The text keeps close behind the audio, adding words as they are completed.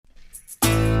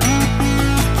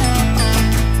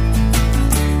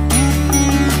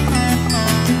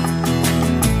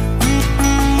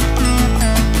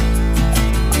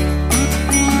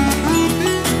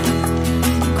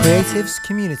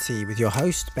Community with your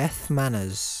host, Beth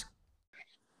Manners.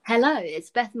 Hello, it's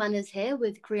Beth Manners here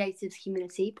with Creatives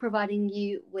Community, providing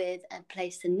you with a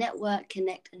place to network,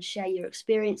 connect, and share your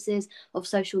experiences of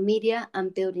social media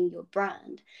and building your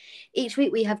brand. Each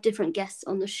week, we have different guests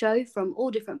on the show from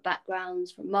all different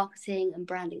backgrounds, from marketing and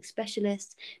branding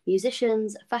specialists,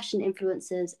 musicians, fashion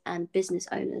influencers, and business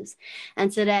owners.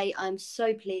 And today, I'm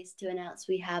so pleased to announce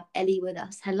we have Ellie with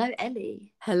us. Hello,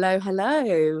 Ellie.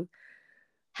 Hello.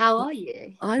 How are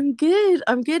you? I'm good.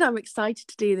 I'm excited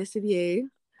to do this with you.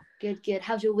 Good.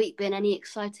 How's your week been? Any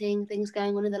exciting things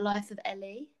going on in the life of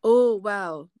Ellie? Oh,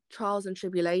 well, trials and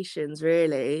tribulations,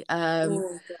 really. Trying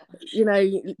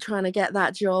to get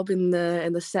that job in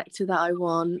the sector that I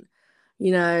want.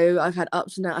 I've had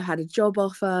ups and downs. I've had a job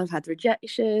offer, I've had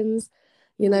rejections,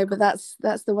 but that's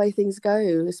the way things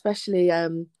go, especially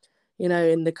in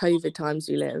the COVID times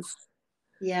we live.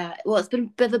 Yeah, well, it's been a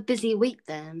bit of a busy week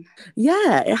then.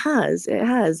 Yeah, it has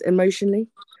emotionally,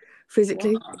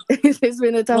 physically. Wow. It's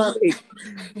been a tough week.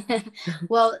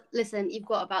 Well, listen, you've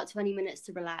got about 20 minutes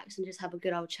to relax and just have a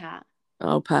good old chat.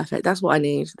 Oh, perfect. That's what I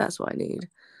need.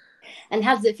 And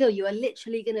how does it feel? You are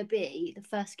literally going to be the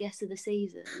first guest of the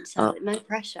season, so no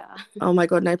pressure. Oh my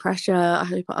God, no pressure. I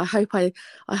hope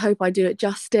I do it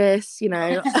justice.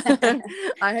 I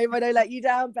hope I don't let you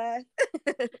down, Beth.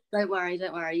 Don't worry,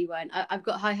 you won't. I've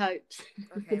got high hopes.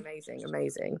 Okay,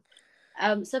 amazing.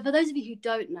 So for those of you who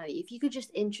don't know, if you could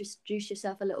just introduce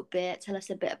yourself a little bit, tell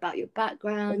us a bit about your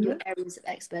background, your areas of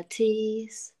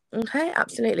expertise. Okay,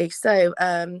 absolutely. So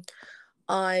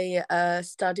I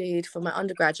studied for my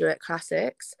undergraduate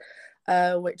classics,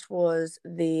 which was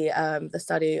the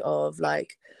study of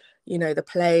the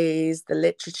plays, the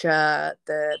literature,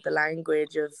 the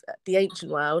language of the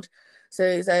ancient world.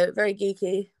 So very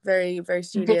geeky, very, very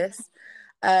studious.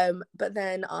 But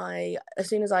then as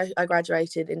soon as I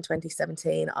graduated in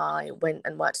 2017, I went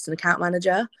and worked as an account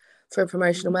manager for a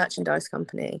promotional merchandise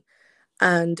company.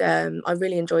 And I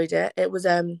really enjoyed it. It was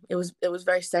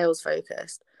very sales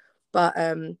focused, but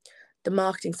the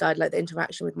marketing side, like the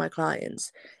interaction with my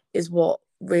clients, is what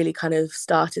really kind of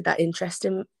started that interest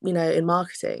in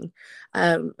marketing,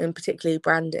 and particularly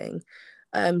branding.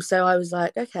 So I was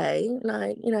like, okay,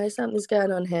 something's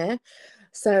going on here.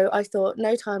 So I thought,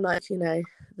 no time like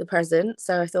the present.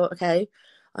 So I thought, okay,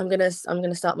 I'm gonna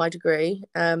start my degree.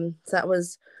 So that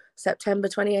was September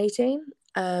 2018.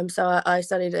 So I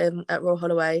studied at Royal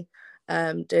Holloway,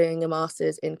 doing a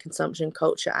master's in consumption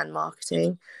culture and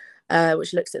marketing,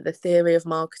 which looks at the theory of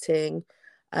marketing,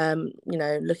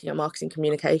 looking at marketing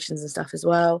communications and stuff as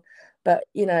well. But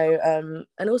and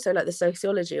also like the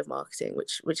sociology of marketing,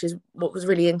 which is what was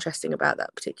really interesting about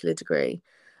that particular degree.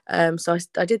 So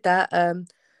I did that.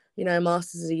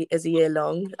 Master's is a year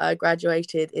long. I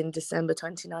graduated in December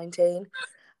 2019.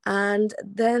 And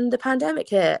then the pandemic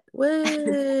hit.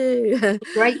 Woo!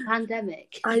 Great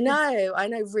pandemic. I know,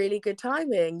 really good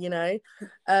timing,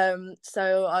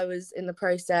 So I was in the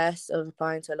process of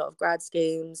applying to a lot of grad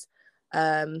schemes.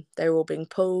 They were all being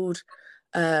pulled.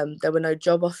 There were no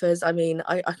job offers. I mean,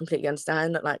 I completely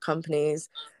understand that, like, companies,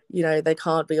 they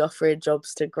can't be offering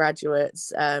jobs to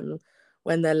graduates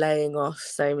when they're laying off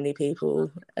so many people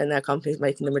and their company's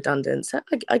making them redundant. So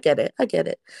I get it.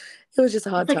 It was just a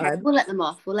hard time. We'll let them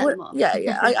off.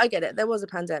 Yeah, I get it. There was a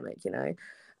pandemic,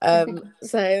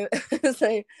 So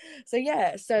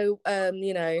yeah. So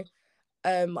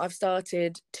I've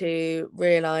started to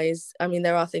realise, I mean,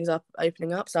 there are things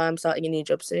opening up. So I'm starting a new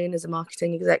job soon as a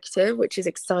marketing executive, which is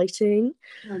exciting.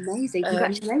 Amazing.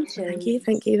 Congratulations.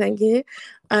 Thank you.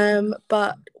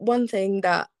 But one thing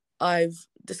that I've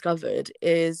discovered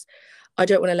is I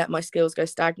don't want to let my skills go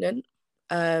stagnant.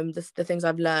 The things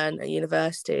I've learned at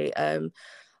university, I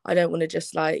don't want to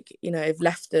just have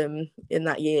left them in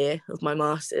that year of my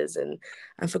masters and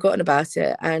forgotten about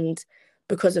it. And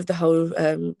because of the whole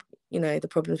the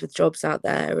problems with jobs out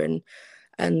there and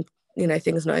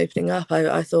things not opening up,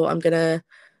 I thought I'm gonna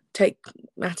take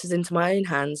matters into my own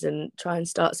hands and try and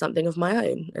start something of my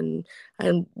own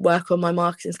and work on my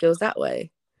marketing skills that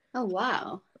way. Oh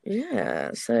wow.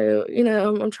 Yeah, so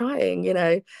I'm trying.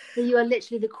 So you are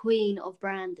literally the queen of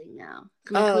branding now.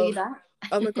 Can I call you that?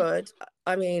 Oh my God.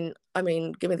 I mean,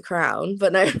 give me the crown,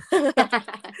 but no. It's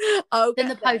in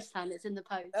the post, Han. It's in the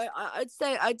post. I'd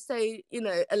say,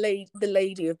 the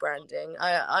lady of branding.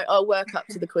 I'll work up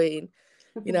to the queen,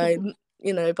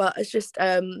 but it's just,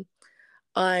 I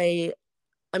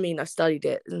mean, I've studied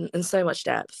it in so much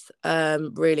depth,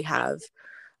 really have.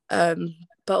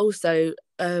 But also,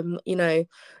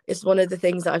 it's one of the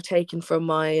things that I've taken from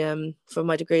my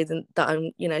degree that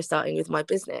I'm, starting with my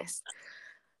business.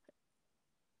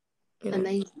 you know.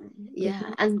 Amazing.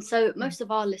 Yeah. And so most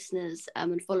of our listeners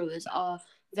and followers are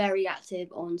very active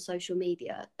on social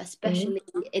media, especially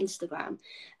Instagram.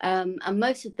 And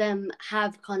most of them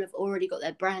have kind of already got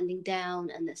their branding down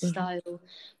and their style.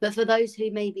 But for those who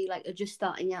maybe like are just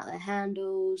starting out their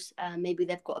handles, maybe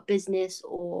they've got a business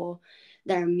or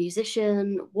they're a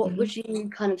musician, what would you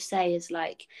kind of say is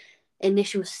like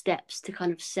initial steps to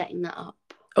kind of setting that up?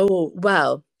 Oh,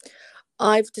 well,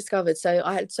 I've discovered, so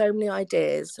I had so many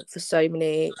ideas for so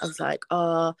many. I was like,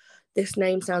 oh, this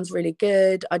name sounds really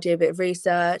good. I do a bit of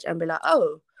research and be like,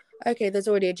 oh, okay, there's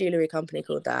already a jewelry company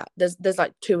called that. There's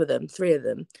like 2 of them, 3 of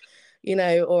them, you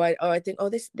know, or I think, oh,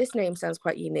 this name sounds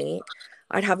quite unique.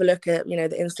 I'd have a look at, you know,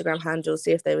 the Instagram handles,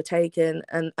 see if they were taken,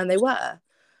 and they were.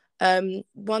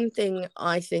 One thing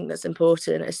I think that's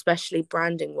important, especially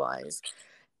branding wise,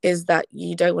 is that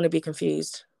you don't want to be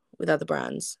confused with other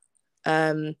brands.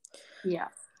 Yeah.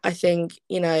 I think,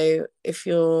 you know, if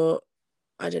you're,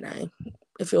 I don't know,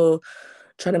 if you're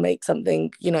trying to make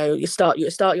something, you know, you start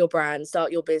your brand,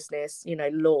 start your business, you know,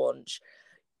 launch,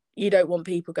 you don't want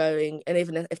people going, and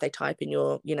even if they type in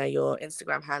your, you know, your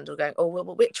Instagram handle going, oh,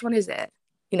 well, which one is it?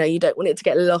 You know, you don't want it to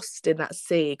get lost in that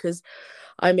sea, because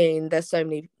I mean, there's so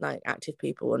many like active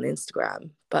people on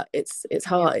Instagram, but it's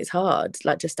hard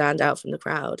like to stand out from the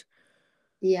crowd.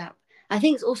 Yeah. I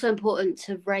think it's also important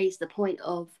to raise the point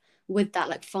of with that,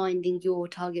 like finding your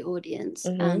target audience.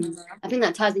 And I think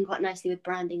that ties in quite nicely with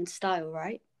branding and style,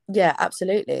 right? Yeah,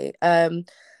 absolutely.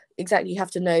 Exactly. You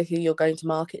have to know who you're going to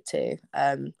market to.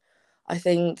 I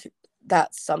think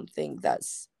that's something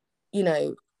that's, you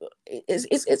know,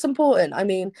 it's important. I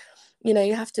mean, you know,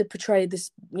 you have to portray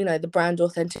this, you know, the brand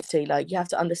authenticity. Like, you have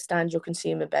to understand your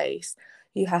consumer base.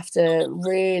 You have to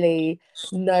really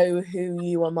know who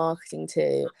you are marketing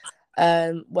to,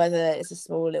 whether it's a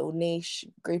small little niche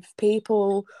group of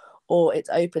people or it's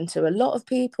open to a lot of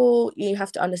people. You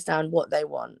have to understand what they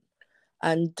want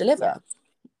and deliver.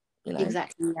 You know?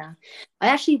 Exactly, yeah. I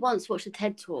actually once watched a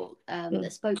TED talk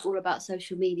that spoke all about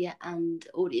social media and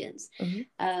audience.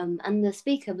 And the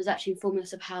speaker was actually informing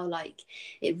us of how like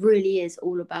it really is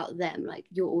all about them, like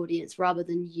your audience rather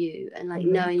than you, and like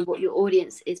knowing what your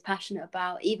audience is passionate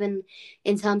about, even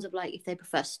in terms of like if they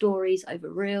prefer stories over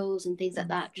reels and things like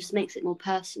that, just makes it more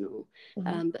personal.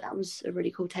 But that was a really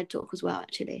cool TED talk as well,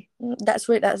 actually. That's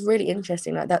really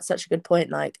interesting. Like, that's such a good point.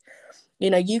 Like,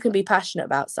 you know, you can be passionate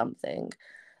about something,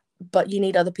 but you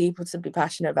need other people to be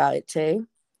passionate about it too.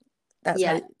 That's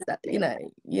how you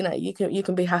know you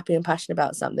can be happy and passionate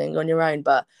about something on your own,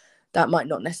 but that might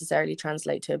not necessarily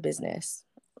translate to a business.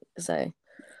 So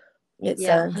it's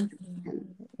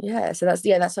so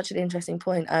that's such an interesting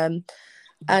point.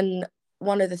 And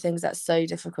one of the things that's so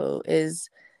difficult is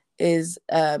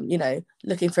you know,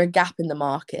 looking for a gap in the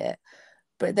market,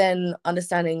 but then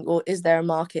understanding, or is there a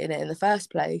market in it in the first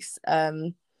place?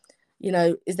 You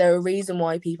know, is there a reason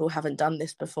why people haven't done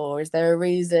this before? Is there a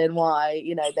reason why,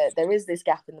 you know, there is this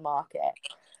gap in the market?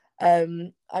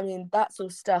 I mean, that's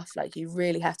all stuff like you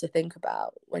really have to think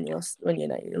about when you're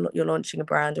launching a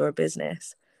brand or a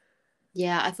business.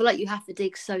 Yeah, I feel like you have to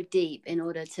dig so deep in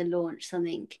order to launch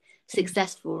something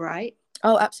successful, right?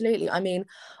 Oh, absolutely. I mean,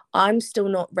 I'm still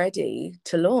not ready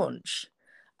to launch,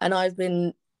 and I've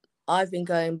been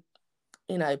going,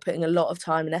 you know, putting a lot of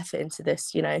time and effort into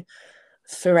this, you know,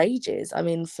 for ages. I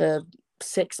mean, for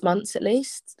 6 months at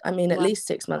least. I mean, at least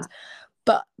 6 months.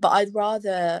 But I'd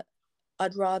rather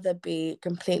be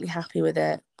completely happy with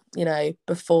it, you know,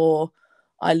 before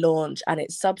I launch, and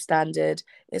it's substandard.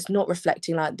 It's not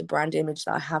reflecting like the brand image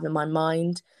that I have in my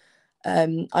mind.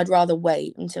 I'd rather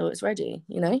wait until it's ready,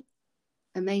 you know.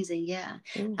 Amazing, yeah.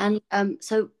 And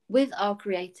so with our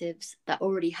creatives that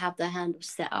already have their handles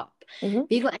set up, have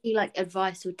you got any like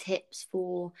advice or tips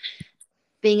for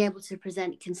being able to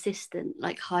present consistent,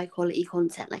 like high quality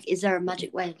content? Like, is there a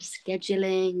magic way of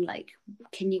scheduling? Like,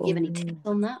 can you give any tips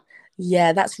on that?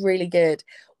 Yeah, that's really good.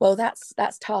 Well, that's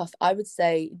tough. I would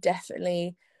say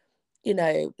definitely, you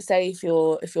know, say if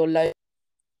your logo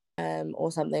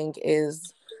or something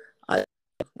is,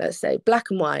 let's say black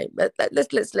and white.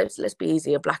 Let's be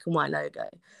easy. A black and white logo.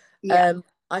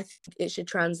 I think it should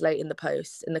translate in the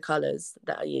posts, in the colours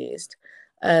that are used.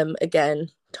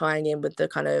 Again, tying in with the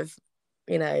kind of,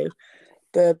 you know,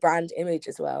 the brand image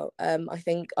as well. I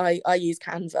think I use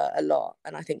Canva a lot,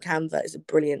 and I think Canva is a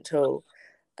brilliant tool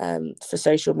for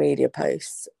social media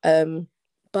posts.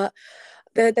 But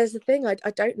there's the thing, I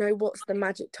don't know what's the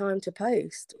magic time to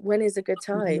post. When is a good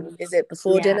time? Is it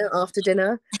before dinner, after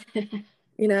dinner?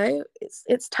 You know,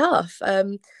 it's tough.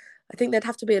 I think there'd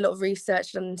have to be a lot of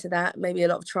research done into that, maybe a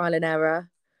lot of trial and error.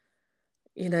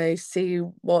 you know, see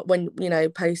what, when, you know,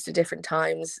 post at different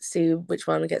times, see which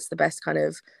one gets the best kind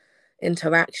of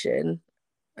interaction.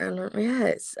 And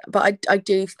yeah, but I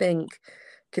do think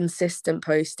consistent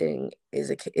posting is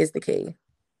the key.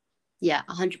 Yeah,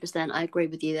 100%. I agree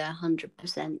with you there.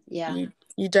 100%. Yeah.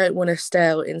 You don't want a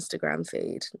stale Instagram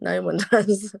feed. No one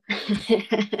does.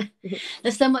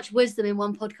 There's so much wisdom in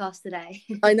one podcast today.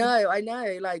 I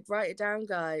know. Like, write it down,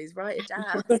 guys. Write it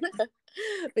down.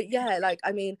 But yeah, like,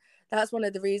 I mean, that's one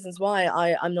of the reasons why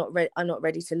I'm not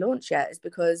ready to launch yet, is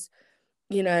because,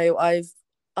 you know, I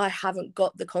haven't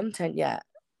got the content yet.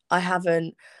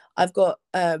 I've got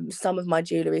some of my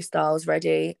jewellery styles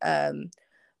ready,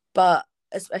 but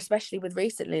especially with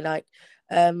recently, like,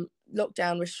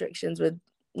 lockdown restrictions were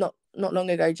not long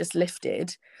ago just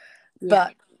lifted. Yeah.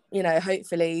 But, you know,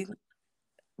 hopefully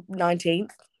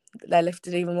 19th they're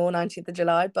lifted even more, 19th of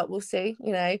July, but we'll see,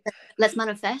 you know. Let's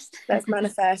manifest. Let's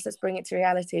bring it to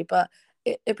reality. But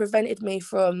it prevented me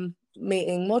from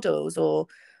meeting models or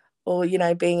you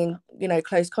know, being in, you know,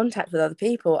 close contact with other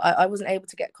people. I wasn't able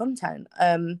to get content.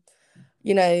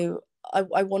 You know,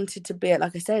 I wanted to be,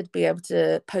 like I said, be able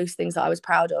to post things that I was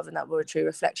proud of and that were a true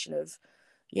reflection of,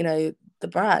 you know, the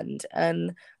brand.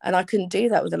 And I couldn't do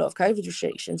that with a lot of COVID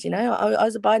restrictions, you know. I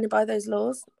was abiding by those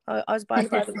laws. I was abiding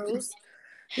by the rules,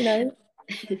 you know.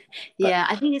 Yeah,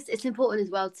 I think it's important as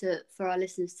well for our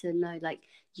listeners to know, like,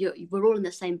 we're all in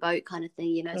the same boat kind of thing,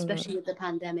 you know, especially with the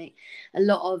pandemic. A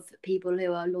lot of people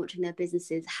who are launching their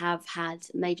businesses have had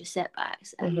major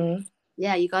setbacks, and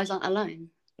yeah, you guys aren't alone.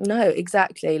 No,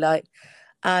 exactly. Like,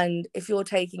 and if you're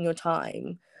taking your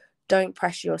time, don't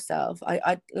pressure yourself.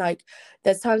 I like,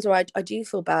 there's times where I do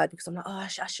feel bad because I'm like, oh,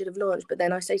 I should have launched, but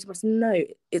then I say to myself, no,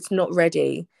 it's not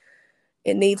ready.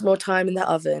 It needs more time in the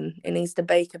oven. It needs to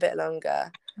bake a bit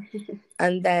longer.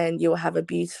 And then you'll have a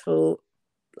beautiful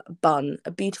bun,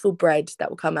 a beautiful bread that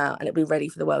will come out, and it'll be ready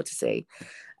for the world to see.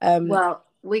 Well,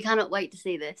 we cannot wait to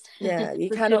see this. Yeah, you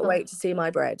cannot wait to see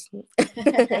my bread.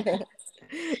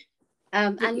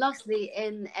 And lastly,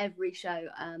 in every show,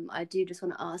 I do just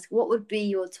want to ask, what would be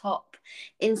your top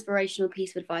inspirational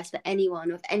piece of advice for anyone,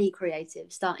 of any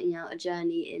creative starting out a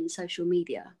journey in social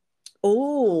media?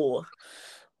 Oh,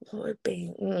 what would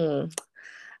be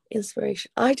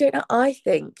inspiration? I don't know. I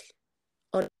think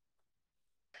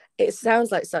it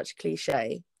sounds like such a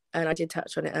cliche, and I did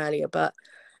touch on it earlier, but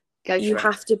you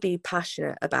have to be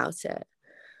passionate about it.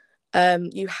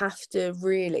 You have to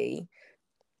really,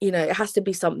 you know, it has to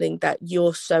be something that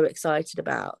you're so excited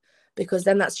about, because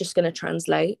then that's just going to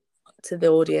translate to the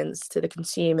audience, to the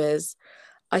consumers.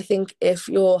 I think if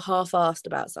you're half-assed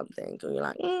about something, or you're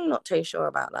like, not too sure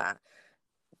about that,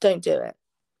 don't do it.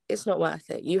 It's not worth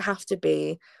it. You have to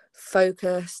be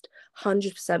focused,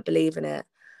 100% believe in it.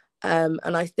 And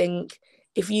I think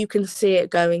if you can see it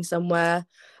going somewhere,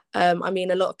 I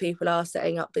mean, a lot of people are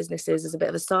setting up businesses as a bit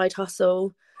of a side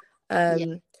hustle.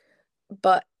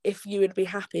 But if you would be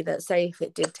happy that, say, if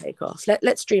it did take off,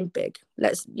 let's dream big.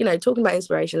 Let's, you know, talking about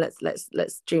inspiration,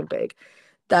 let's dream big.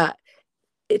 That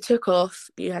it took off,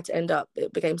 you had to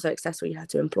it became so successful, you had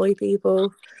to employ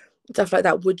people, stuff like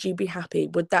that. Would you be happy?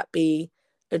 Would that be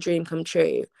a dream come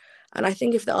true? And I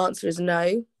think if the answer is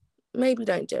no, maybe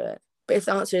don't do it. But if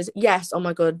the answer is yes, oh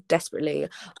my God, desperately,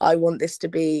 I want this to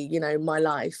be, you know, my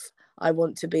life. I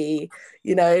want to be,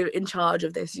 you know, in charge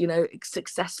of this, you know,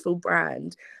 successful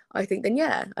brand. I think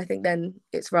then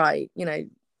it's right. You know,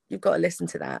 you've got to listen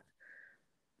to that.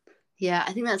 Yeah,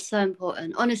 I think that's so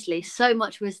important. Honestly, so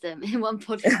much wisdom in one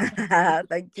podcast.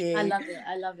 Thank you. I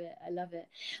love it.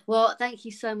 Well, thank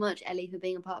you so much, Ellie, for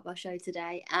being a part of our show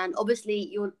today. And obviously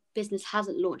your business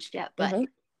hasn't launched yet, but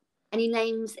any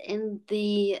names in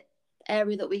the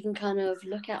area that we can kind of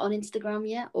look at on Instagram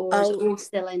yet, or is it all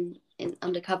still in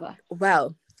undercover?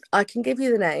 Well, I can give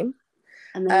you the name.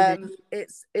 Amazing.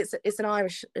 It's an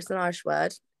Irish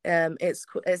word. It's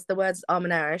the words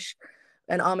Armanarish,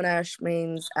 and Armanarish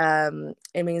means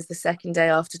it means the second day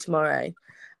after tomorrow.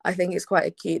 I think it's quite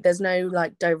a cute. There's no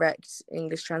like direct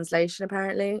English translation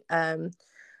apparently, and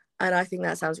I think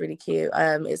that sounds really cute.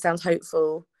 It sounds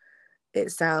hopeful. It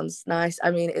sounds nice.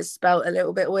 I mean, it's spelt a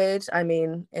little bit weird. I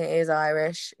mean, it is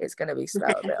Irish. It's going to be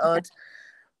spelt a bit odd.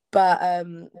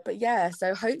 But yeah,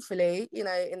 so hopefully, you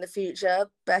know, in the future,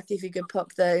 Beth, if you could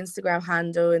pop the Instagram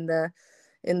handle in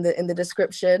the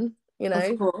description, you know.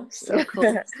 Of course.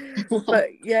 But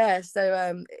yeah,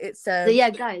 so it's so yeah,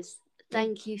 guys,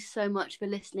 thank you so much for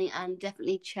listening, and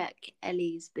definitely check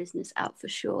Ellie's business out for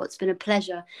sure. It's been a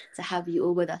pleasure to have you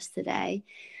all with us today.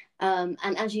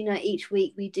 And as you know, each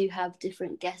week we do have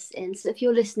different guests in. So if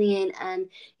you're listening in and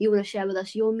you want to share with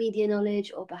us your media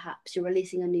knowledge, or perhaps you're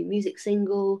releasing a new music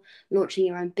single, launching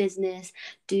your own business,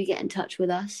 do get in touch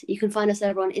with us. You can find us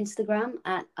over on Instagram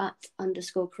at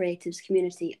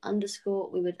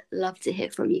 @_creativescommunity_. We would love to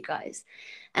hear from you guys.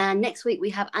 And next week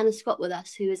we have Anna Scott with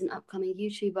us, who is an upcoming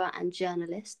YouTuber and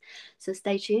journalist. So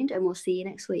stay tuned and we'll see you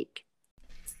next week.